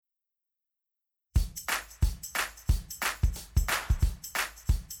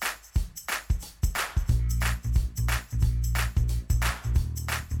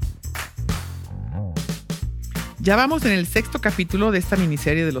Ya vamos en el 6º capítulo de esta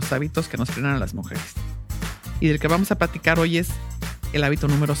miniserie de los hábitos que nos frenan a las mujeres. Y del que vamos a platicar hoy es el hábito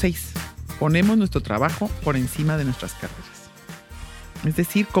número 6. Ponemos nuestro trabajo por encima de nuestras carreras. Es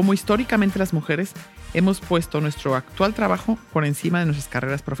decir, cómo históricamente las mujeres hemos puesto nuestro actual trabajo por encima de nuestras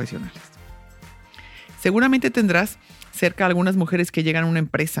carreras profesionales. Seguramente tendrás cerca algunas mujeres que llegan a una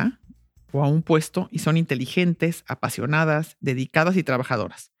empresa o a un puesto y son inteligentes, apasionadas, dedicadas y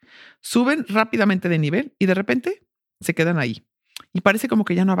trabajadoras. Suben rápidamente de nivel y de repente se quedan ahí. Y parece como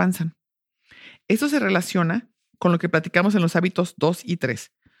que ya no avanzan. Esto se relaciona con lo que platicamos en los hábitos 2 y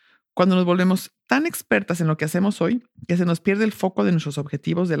 3. Cuando nos volvemos tan expertas en lo que hacemos hoy que se nos pierde el foco de nuestros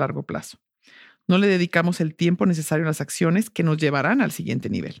objetivos de largo plazo. No le dedicamos el tiempo necesario a las acciones que nos llevarán al siguiente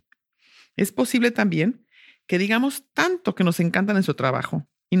nivel. Es posible también que digamos tanto que nos encanta nuestro trabajo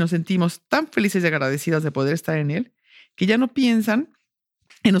y nos sentimos tan felices y agradecidas de poder estar en él que ya no piensan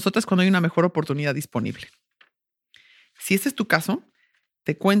en nosotras cuando hay una mejor oportunidad disponible. Si este es tu caso,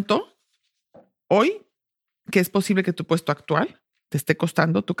 te cuento hoy que es posible que tu puesto actual te esté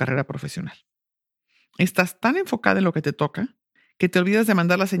costando tu carrera profesional. Estás tan enfocada en lo que te toca que te olvidas de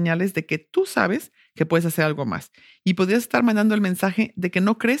mandar las señales de que tú sabes que puedes hacer algo más y podrías estar mandando el mensaje de que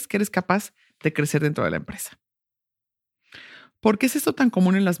no crees que eres capaz de crecer dentro de la empresa. ¿Por qué es esto tan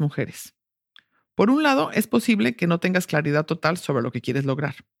común en las mujeres? Por un lado, es posible que no tengas claridad total sobre lo que quieres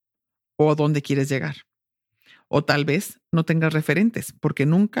lograr o dónde quieres llegar. O tal vez no tengas referentes porque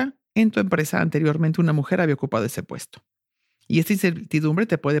nunca en tu empresa anteriormente una mujer había ocupado ese puesto. Y esta incertidumbre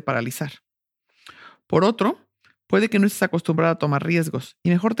te puede paralizar. Por otro, puede que no estés acostumbrada a tomar riesgos y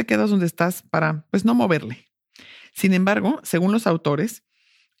mejor te quedas donde estás para, no moverle. Sin embargo, según los autores,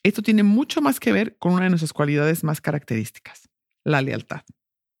 esto tiene mucho más que ver con una de nuestras cualidades más características, la lealtad.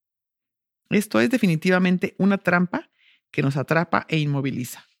 Esto es definitivamente una trampa que nos atrapa e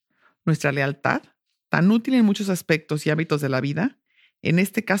inmoviliza. Nuestra lealtad, tan útil en muchos aspectos y hábitos de la vida, en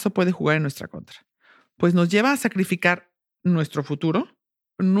este caso puede jugar en nuestra contra, pues nos lleva a sacrificar nuestro futuro,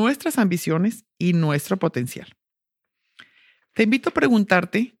 nuestras ambiciones y nuestro potencial. Te invito a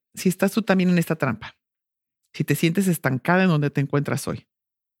preguntarte si estás tú también en esta trampa, si te sientes estancada en donde te encuentras hoy.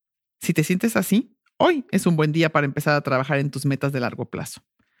 Si te sientes así, hoy es un buen día para empezar a trabajar en tus metas de largo plazo.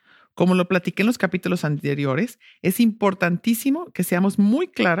 Como lo platiqué en los capítulos anteriores, es importantísimo que seamos muy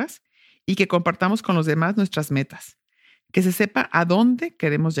claras y que compartamos con los demás nuestras metas, que se sepa a dónde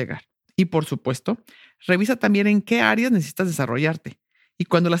queremos llegar. Y por supuesto, revisa también en qué áreas necesitas desarrollarte. Y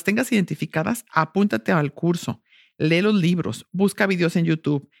cuando las tengas identificadas, apúntate al curso, lee los libros, busca videos en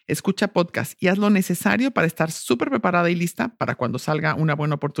YouTube, escucha podcasts y haz lo necesario para estar súper preparada y lista para cuando salga una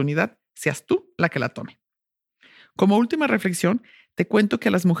buena oportunidad, seas tú la que la tome. Como última reflexión, te cuento que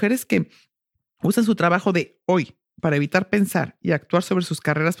a las mujeres que usan su trabajo de hoy para evitar pensar y actuar sobre sus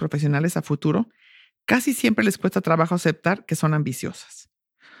carreras profesionales a futuro, casi siempre les cuesta trabajo aceptar que son ambiciosas.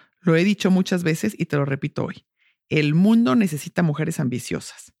 Lo he dicho muchas veces y te lo repito hoy. El mundo necesita mujeres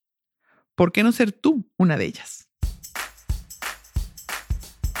ambiciosas. ¿Por qué no ser tú una de ellas?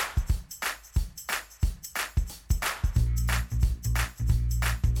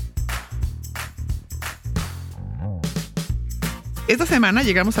 Esta semana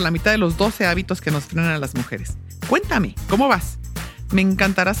llegamos a la mitad de los 12 hábitos que nos frenan a las mujeres. Cuéntame, ¿cómo vas? Me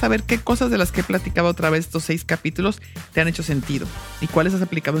encantará saber qué cosas de las que he platicado a través de estos 6 capítulos te han hecho sentido y cuáles has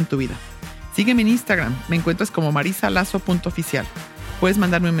aplicado en tu vida. Sígueme en Instagram, me encuentras como marisalazo.oficial. Puedes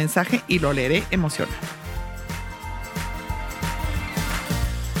mandarme un mensaje y lo leeré emocionado.